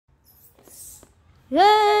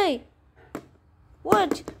Hey!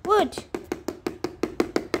 What?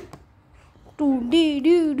 Do do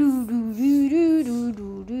do do do do do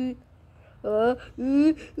do do. Help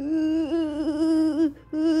me!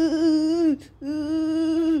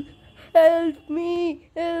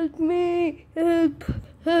 Help me!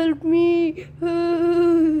 Help me!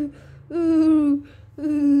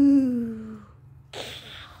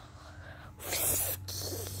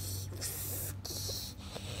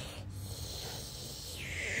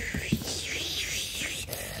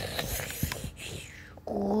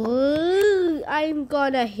 I'm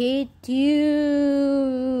gonna hit you.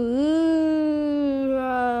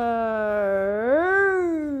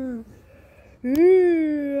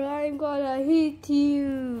 I'm gonna hit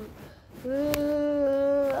you.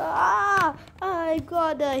 I'm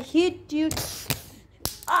gonna hit you.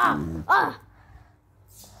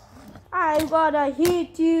 I'm gonna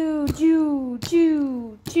hit you. Chew,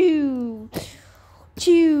 chew, chew,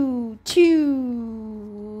 chew, chew.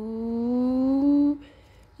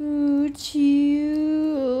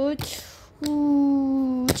 Chew,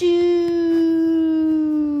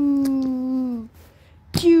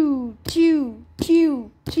 chew, chew,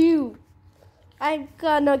 chew, chew. I'm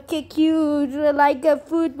gonna kick you like a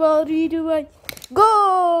football.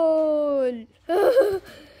 Goal!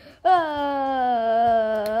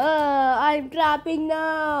 I'm trapping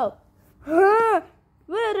now. Where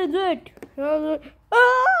is it?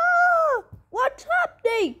 What's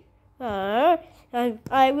happening?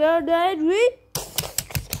 I will die.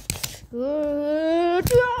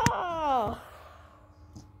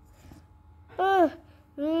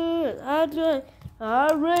 I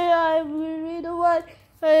really don't want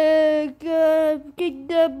kick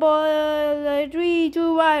the ball. 3,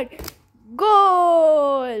 2, 1.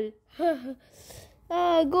 Goal!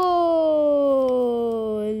 Goal!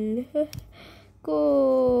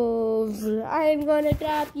 Goal! I'm gonna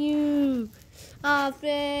trap you.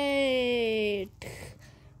 Afraid.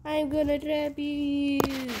 I'm gonna trap you.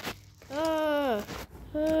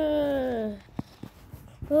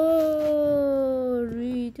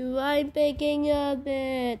 I'm picking up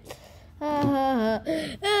it. Help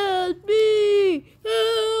me!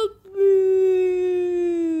 Help me!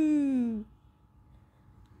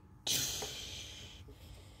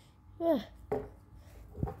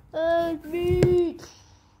 Help me!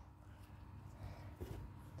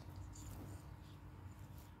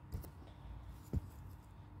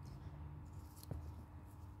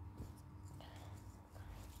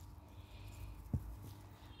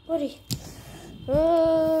 Buddy.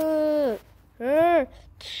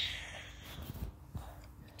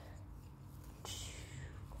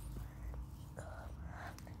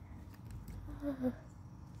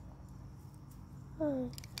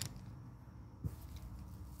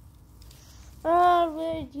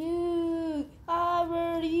 How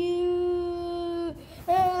are you?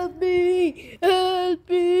 Help me! Help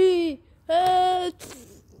me! Help!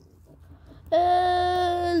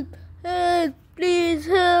 Help! Help! Please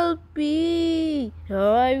help me!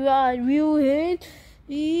 Are you hit?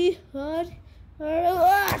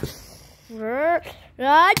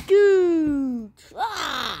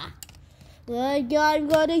 I'm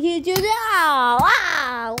gonna hit you now!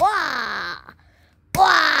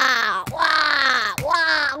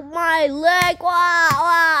 My leg!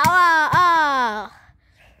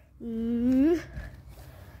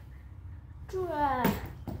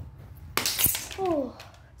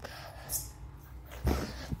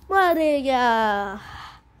 Maria!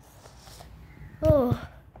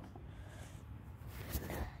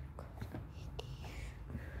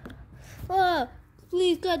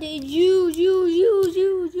 Please cut it. You.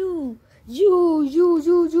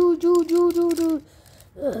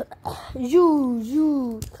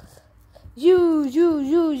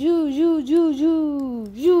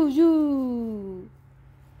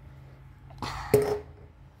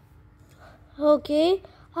 Okay,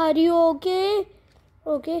 are you okay?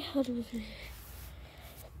 Okay,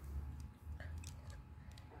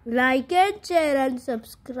 like and share and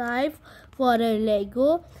subscribe for a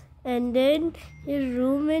Lego, and then his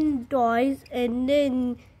room and toys, and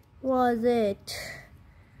then was it.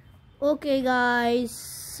 Okay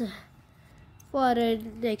guys, for it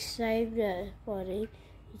next time, for it,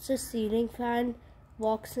 it's a ceiling fan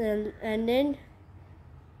box, and then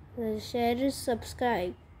share and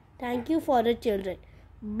subscribe. Thank you for the children.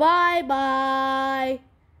 Bye.